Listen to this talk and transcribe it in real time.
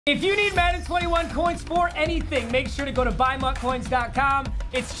If you need Madden 21 coins for anything, make sure to go to buymuttcoins.com.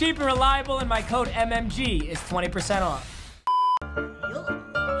 It's cheap and reliable, and my code MMG is 20% off.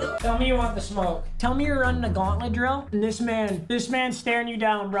 Tell me you want the smoke. Tell me you're running a gauntlet drill, and this man's staring you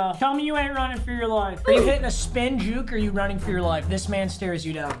down, bro. Tell me you ain't running for your life. Are you hitting a spin juke, or are you running for your life? This man stares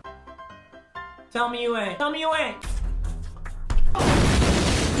you down. Tell me you ain't. Tell me you ain't.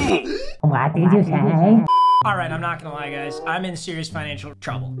 What did you say? All right, I'm not gonna lie, guys. I'm in serious financial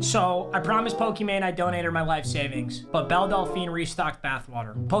trouble. So I promised Pokimane I'd donate her my life savings, but Belle Delphine restocked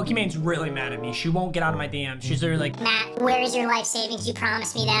bathwater. Pokimane's really mad at me. She won't get out of my DMs. She's literally like, Matt, where is your life savings? You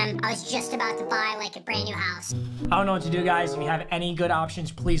promised me them. I was just about to buy like a brand new house. I don't know what to do, guys. If you have any good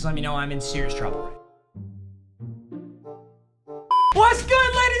options, please let me know. I'm in serious trouble. What's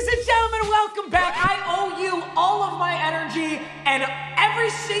good, ladies and gentlemen? Welcome back. I owe you all of my energy and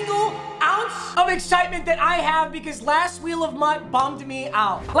every single ounce of excitement that I have because last Wheel of Mutt bummed me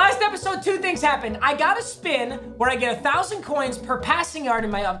out. Last episode, two things happened. I got a spin where I get 1,000 coins per passing yard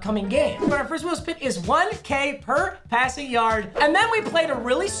in my upcoming game. But our first wheel spin is 1K per passing yard. And then we played a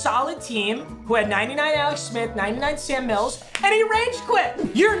really solid team who had 99 Alex Smith, 99 Sam Mills, and he rage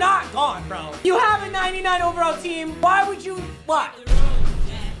quit. You're not gone, bro. You have a 99 overall team. Why would you, what?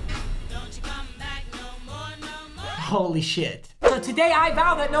 Holy shit. So today I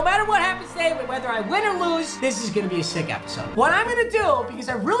vow that no matter what happens today, whether I win or lose, this is gonna be a sick episode. What I'm gonna do, because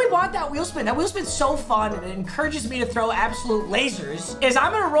I really want that wheel spin's so fun and it encourages me to throw absolute lasers, is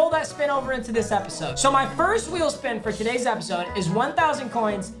I'm gonna roll that spin over into this episode. So my first wheel spin for today's episode is 1,000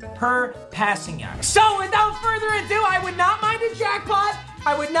 coins per passing yard. So without further ado, I would not mind a jackpot.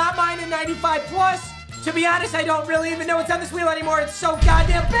 I would not mind a 95 plus. To be honest, I don't really even know what's on this wheel anymore. It's so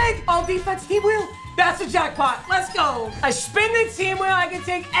goddamn big. All defense team wheel. That's a jackpot. Let's go. I spin the team wheel. I can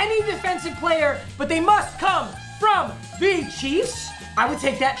take any defensive player, but they must come from the Chiefs. I would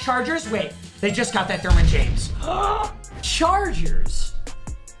take that. Chargers. Wait, they just got that Derwin James. Chargers.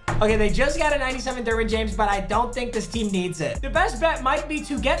 Okay, they just got a 97 Derwin James, but I don't think this team needs it. The best bet might be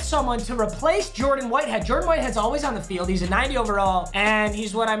to get someone to replace Jordan Whitehead. Jordan Whitehead's always on the field. He's a 90 overall, and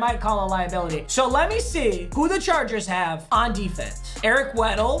he's what I might call a liability. So let me see who the Chargers have on defense. Eric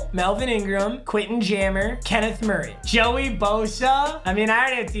Weddle, Melvin Ingram, Quentin Jammer, Kenneth Murray, Joey Bosa. I mean, I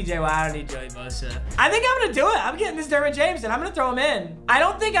already have TJ Watt. I don't need Joey Bosa. I think I'm gonna do it. I'm getting this Derwin James, and I'm gonna throw him in. I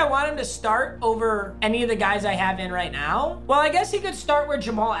don't think I want him to start over any of the guys I have in right now. Well, I guess he could start where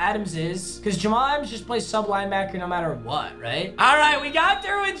Jamal Adams is, because Jamal Adams just plays sub linebacker no matter what, right? All right, we got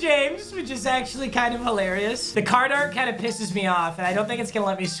Derwin James, which is actually kind of hilarious. The card art kind of pisses me off, and I don't think it's gonna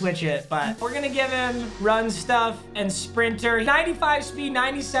let me switch it, but we're gonna give him run stuff and sprinter. 95 speed,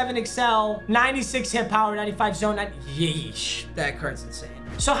 97 excel, 96 hit power, 95 zone, yeesh, that card's insane.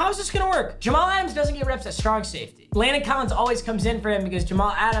 So how's this gonna work? Jamal Adams doesn't get reps at strong safety. Landon Collins always comes in for him because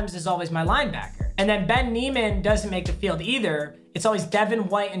Jamal Adams is always my linebacker. And then Ben Neiman doesn't make the field either. It's always Devin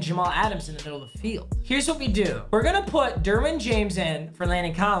White and Jamal Adams in the middle of the field. Here's what we do. We're gonna put Derwin James in for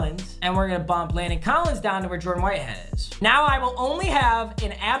Landon Collins, and we're gonna bump Landon Collins down to where Jordan Whitehead is. Now I will only have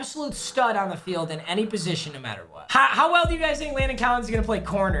an absolute stud on the field in any position no matter what. How well do you guys think Landon Collins is gonna play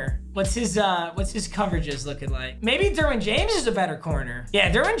corner? What's his coverages looking like? Maybe Derwin James is a better corner.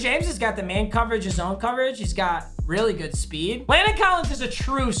 Yeah, Derwin James has got the man coverage, his own coverage. He's got really good speed. Landon Collins is a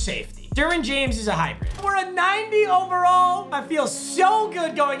true safety. Derwin James is a hybrid. We're a 90 overall. I feel so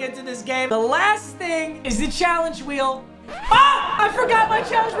good going into this game. The last thing is the challenge wheel. Ah! I forgot my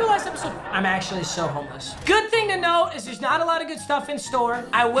challenge wheel last episode. I'm actually so homeless. Good thing to note is there's not a lot of good stuff in store.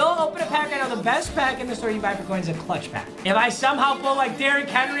 I will open a pack. I know the best pack in the store you buy for coins is a clutch pack. If I somehow pull like Derrick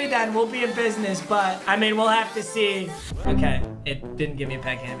Henry, then we'll be in business, but I mean, we'll have to see. Okay, it didn't give me a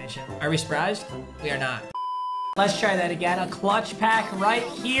pack animation. Are we surprised? We are not. Let's try that again. A clutch pack right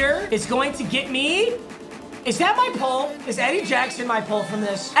here is going to get me. Is that my pull? Is Eddie Jackson my pull from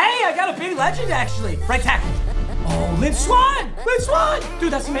this? Hey, I got a big legend actually. Right tackle. Oh, Lynn Swan! Lynn Swan!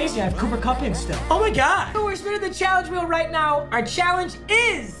 Dude, that's amazing. I have Cooper Kupp in still. Oh my God. So we're spinning the challenge wheel right now. Our challenge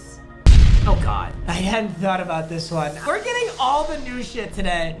is... Oh God. I hadn't thought about this one. We're getting all the new shit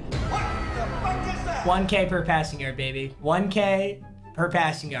today. What the fuck is that? 1K per passing yard, baby. 1K per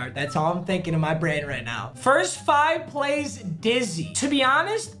passing yard. That's all I'm thinking in my brain right now. First 5 plays dizzy. To be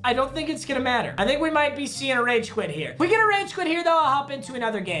honest, I don't think it's gonna matter. I think we might be seeing a rage quit here. If we get a rage quit here though, I'll hop into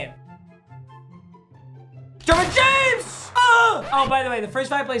another game. Derwin James! Oh, by the way, the first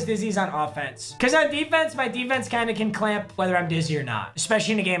 5 plays dizzy is on offense. Because on defense, my defense kind of can clamp whether I'm dizzy or not.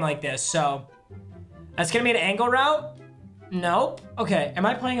 Especially in a game like this, so. That's gonna be an angle route. Nope. Okay, am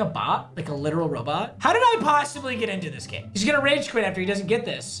I playing a bot? Like a literal robot? How did I possibly get into this game? He's gonna rage quit after he doesn't get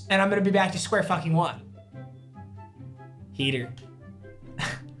this, and I'm gonna be back to square fucking one. Heater.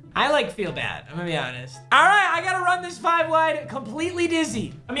 I like feel bad. I'm gonna be honest. All right, I gotta run this 5 wide completely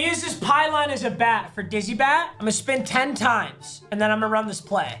dizzy. I'm gonna use this pylon as a bat for dizzy bat. I'm gonna spin 10 times and then I'm gonna run this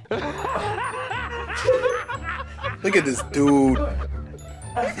play. Look at this dude.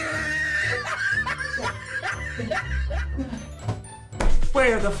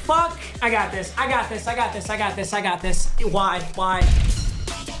 Where the fuck? I got this. I got this. I got this. I got this. I got this. Wide.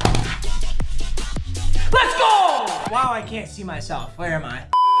 Let's go! Wow, I can't see myself. Where am I?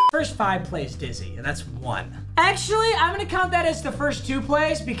 First 5 plays dizzy, and that's 1. Actually, I'm gonna count that as the first 2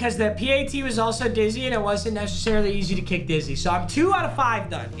 plays because the PAT was also dizzy and it wasn't necessarily easy to kick dizzy. So I'm 2 out of 5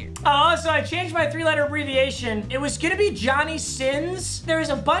 done here. Also, I changed my 3-letter abbreviation. It was gonna be Johnny Sins. There was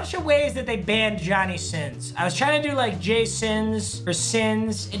a bunch of ways that they banned Johnny Sins. I was trying to do like J Sins or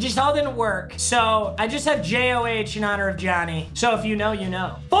Sins. It just all didn't work. So I just have JOH in honor of Johnny. So if you know, you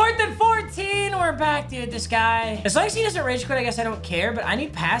know. 4th and 14, we're back, dude. This guy. As long as he doesn't rage quit, I guess I don't care, but I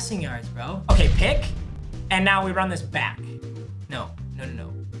need passing yards, bro. Okay, pick. And now we run this back. No.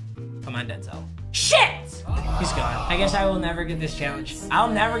 Come on, Denzel. Shit! He's gone. I guess I will never get this challenge. I'll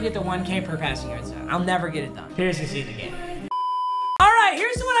never get the 1K per passing yards done. I'll never get it done. Here's the seed of the game. All right,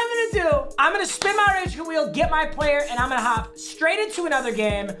 here's what I'm gonna do. I'm gonna spin my rage quit wheel, get my player, and I'm gonna hop straight into another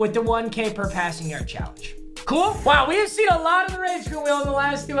game with the 1K per passing yard challenge. Cool? Wow, we have seen a lot of the rage quit wheel in the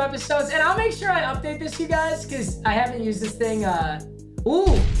last 2 episodes, and I'll make sure I update this, you guys, because I haven't used this thing.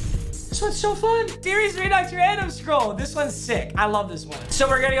 Ooh. This one's so fun. Series Redux random scroll. This one's sick. I love this one. So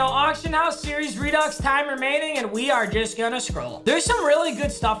we're gonna go auction house, Series Redux, time remaining, and we are just gonna scroll. There's some really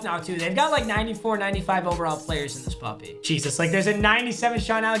good stuff now too. They've got like 94, 95 overall players in this puppy. Jesus, like there's a 97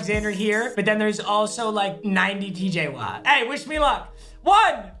 Sean Alexander here, but then there's also like 90 TJ Watt. Hey, wish me luck.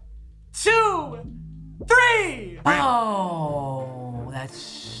 1, 2, 3. Oh, that's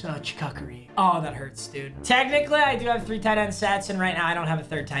such cuckery. Oh, that hurts, dude. Technically, I do have 3 tight end sets, and right now I don't have a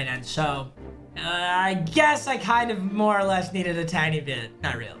 3rd tight end, so I guess I kind of more or less needed a tiny bit.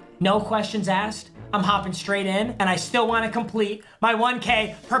 Not really. No questions asked. I'm hopping straight in, and I still want to complete my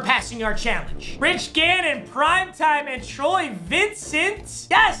 1K per passing yard challenge. Rich Gannon, Primetime, and Troy Vincent.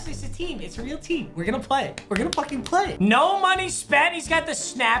 Yes, it's a team. It's a real team. We're gonna play. We're gonna fucking play. No money spent. He's got the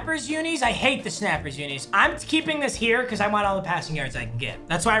Snappers unis. I hate the Snappers unis. I'm keeping this here because I want all the passing yards I can get.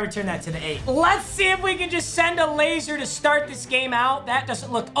 That's why I returned that to the 8. Let's see if we can just send a laser to start this game out. That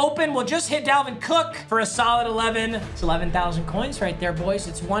doesn't look open. We'll just hit Dalvin Cook for a solid 11. It's 11,000 coins right there, boys.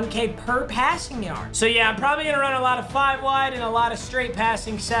 It's 1K per passing yard. So yeah, I'm probably gonna run a lot of 5 wide and a lot of straight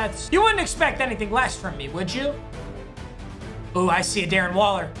passing sets. You wouldn't expect anything less from me, would you? Ooh, I see a Darren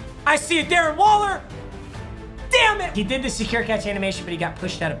Waller. I see a Darren Waller! Damn it! He did the secure catch animation, but he got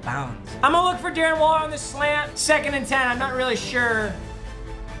pushed out of bounds. I'm gonna look for Darren Waller on this slant. 2nd and 10, I'm not really sure.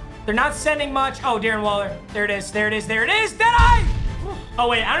 They're not sending much. Oh, Darren Waller. There it is, there it is, there it is! Deadeye! Oh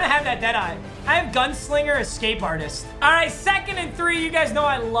wait, I don't have that Deadeye. I have Gunslinger, Escape Artist. All right, 2nd and 3. You guys know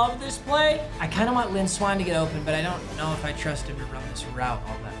I love this play. I kind of want Lynn Swan to get open, but I don't know if I trust him to run this route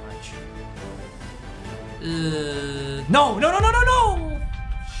all that much. No.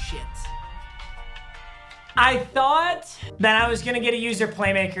 Shit. I thought that I was gonna get a user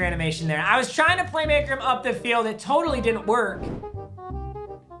playmaker animation there. I was trying to playmaker him up the field. It totally didn't work.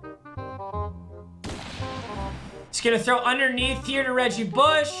 He's gonna throw underneath here to Reggie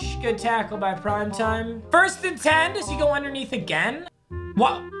Bush. Good tackle by Primetime. 1st and 10, does he go underneath again?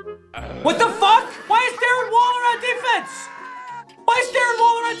 What? What the fuck? Why is Darren Waller on defense? Why is Darren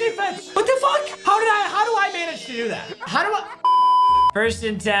Waller on defense? What the fuck? How do I manage to do that? How do I? 1st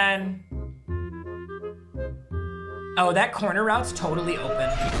and 10. Oh, that corner route's totally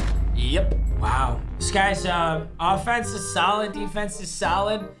open. Yep. Wow. This guy's offense is solid, defense is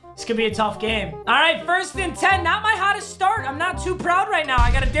solid. This could be a tough game. All right, 1st and 10. Not my hottest start. I'm not too proud right now. I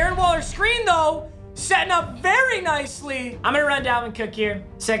got a Darren Waller screen, though. Setting up very nicely. I'm going to run Dalvin Cook here.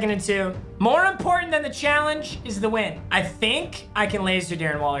 2nd and 2. More important than the challenge is the win. I think I can laser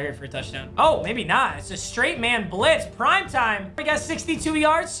Darren Waller here for a touchdown. Oh, maybe not. It's a straight man blitz. Primetime. We got 62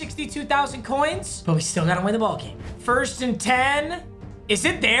 yards, 62,000 coins. But we still got to win the ball game. 1st and 10. Is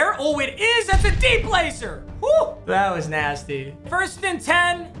it there? Oh, it is. That's a deep laser. Whew. That was nasty. 1st and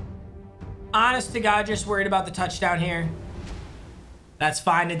 10. Honest to God, just worried about the touchdown here. That's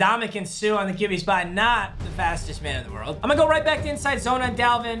fine. Ndamukong Suh on the QB spot, not the fastest man in the world. I'm gonna go right back to inside zone on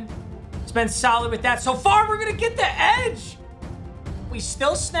Dalvin. It's been solid with that. So far, we're gonna get the edge. We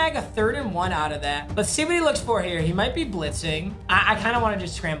still snag a 3rd and 1 out of that. Let's see what he looks for here. He might be blitzing. I kind of want to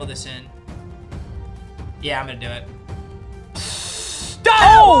just scramble this in. Yeah, I'm gonna do it.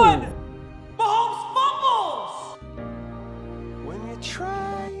 Oh! Mahomes fumbles! When you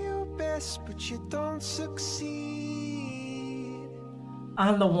try your best, but you don't succeed.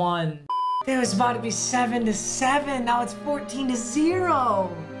 on the 1. It was about to be 7-7. Now it's 14-0.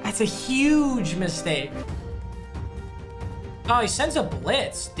 That's a huge mistake. Oh, he sends a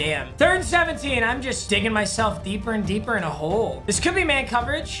blitz. Damn. 3rd and 17. I'm just digging myself deeper and deeper in a hole. This could be man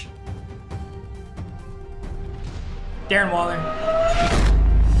coverage. Darren Waller.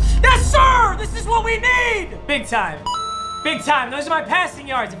 Yes, sir! This is what we need! Big time. Big time. Those are my passing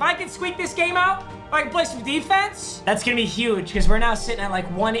yards. If I can squeak this game out, if I can play some defense, that's gonna be huge because we're now sitting at like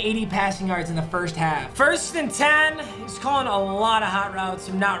 180 passing yards in the first half. 1st and 10. He's calling a lot of hot routes.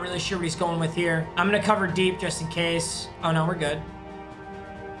 I'm not really sure what he's going with here. I'm gonna cover deep just in case. Oh no, we're good.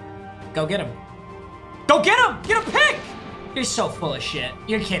 Go get him. Go get him! Get a pick! You're so full of shit.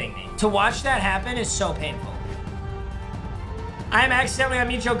 You're kidding me. To watch that happen is so painful. I'm accidentally on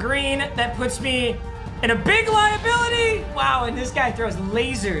Micho Green. That puts me in a big liability. Wow, and this guy throws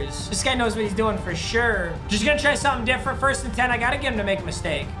lasers. This guy knows what he's doing for sure. Just gonna try something different. 1st and 10. I gotta get him to make a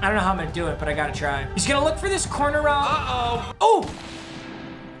mistake. I don't know how I'm gonna do it, but I gotta try. He's gonna look for this corner route. Uh-oh. Oh!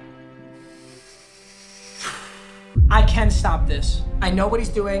 I can stop this. I know what he's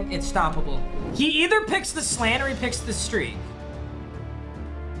doing. It's stoppable. He either picks the slant or he picks the streak.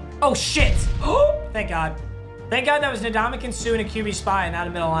 Oh, shit. Oh, thank God. Thank God that was Ndamukong Suh and a QB spy and not a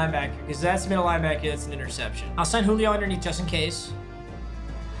middle linebacker, because that's a middle linebacker, that's an interception. I'll send Julio underneath just in case.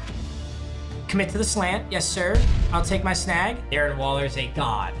 Commit to the slant. Yes, sir. I'll take my snag. Darren Waller is a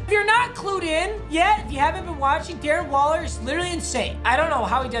god. If you're not clued in yet, if you haven't been watching, Darren Waller is literally insane. I don't know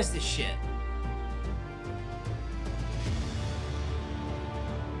how he does this shit.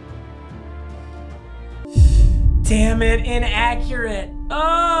 Damn it, inaccurate.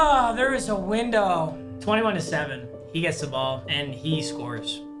 Oh, there is a window. 21-7. He gets the ball and he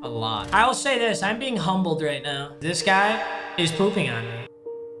scores a lot. I will say this, I'm being humbled right now. This guy is pooping on me.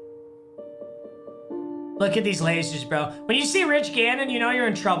 Look at these lasers, bro. When you see Rich Gannon, you know you're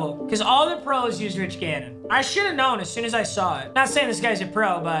in trouble because all the pros use Rich Gannon. I should have known as soon as I saw it. Not saying this guy's a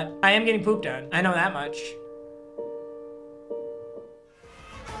pro, but I am getting pooped on. I know that much.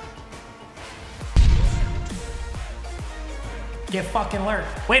 Get fucking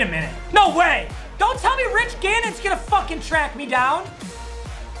lurked. Wait a minute. No way! Don't tell me Rich Gannon's gonna fucking track me down.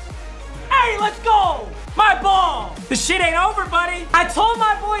 Hey, let's go! My ball! The shit ain't over, buddy. I told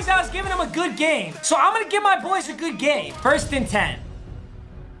my boys I was giving them a good game. So I'm gonna give my boys a good game. 1st and 10.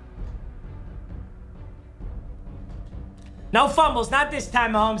 No fumbles, not this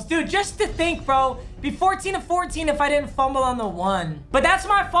time, Mahomes. Dude, just to think, bro, be 14-14 if I didn't fumble on the 1. But that's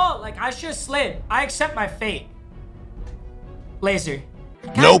my fault. Like, I should have slid. I accept my fate. Laser.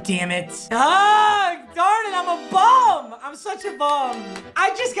 God nope. Damn it. Ah, darn it, I'm a bum. I'm such a bum.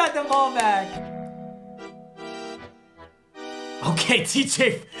 I just got the ball back. Okay,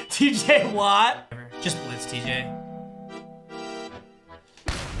 TJ Watt. Just blitz, TJ.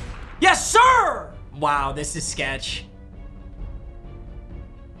 Yes, sir. Wow, this is sketch.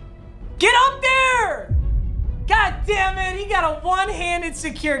 Get up there. God damn it, he got a one-handed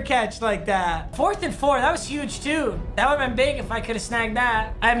secure catch like that. 4th and 4, that was huge too. That would have been big if I could have snagged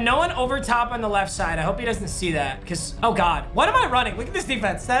that. I have no one over top on the left side. I hope he doesn't see that because, oh God, what am I running? Look at this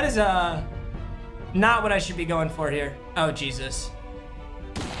defense. That is not what I should be going for here. Oh, Jesus.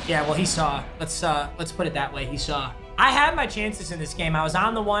 Yeah, well, he saw. Let's put it that way, he saw. I had my chances in this game. I was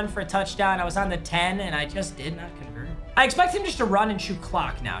on the 1 for a touchdown. I was on the 10 and I just did not convert. I expect him just to run and shoot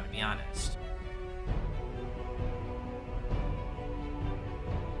clock now, to be honest.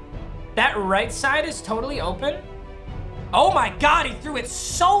 That right side is totally open. Oh my God, he threw it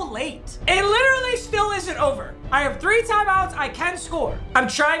so late. It literally still isn't over. I have 3 timeouts, I can score. I'm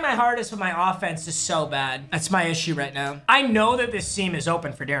trying my hardest, but my offense is so bad. That's my issue right now. I know that this seam is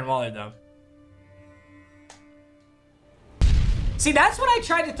open for Darren Waller though. See, that's what I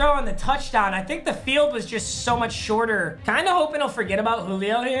tried to throw on the touchdown. I think the field was just so much shorter. Kind of hoping he'll forget about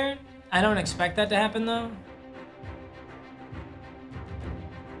Julio here. I don't expect that to happen though.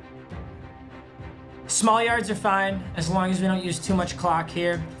 Small yards are fine, as long as we don't use too much clock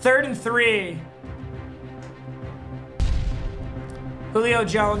here. 3rd and 3. Julio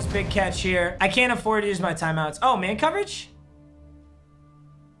Jones, big catch here. I can't afford to use my timeouts. Oh, man coverage?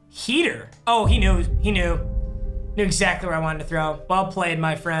 Heater. Oh, he knew. Knew exactly where I wanted to throw. Well played,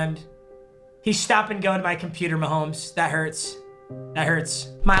 my friend. He's stop and go to my computer, Mahomes. That hurts. That hurts.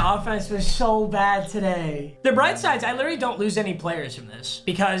 My offense was so bad today. The bright sides, I literally don't lose any players from this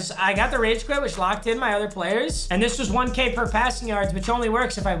because I got the rage quit, which locked in my other players. And this was 1K per passing yards, which only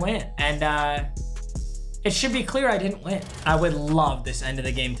works if I win. And it should be clear I didn't win. I would love this end of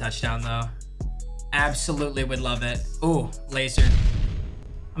the game touchdown though. Absolutely would love it. Ooh, laser.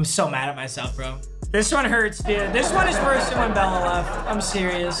 I'm so mad at myself, bro. This one hurts, dude. This one is worse than when Bella left. I'm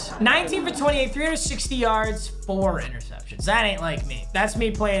serious. 19 for 28, 360 yards, 4 interceptions. That ain't like me. That's me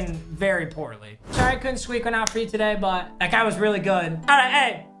playing very poorly. Sorry I couldn't squeak one out for you today, but that guy was really good. All right,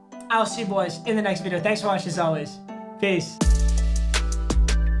 hey, I'll see you boys in the next video. Thanks for watching as always. Peace.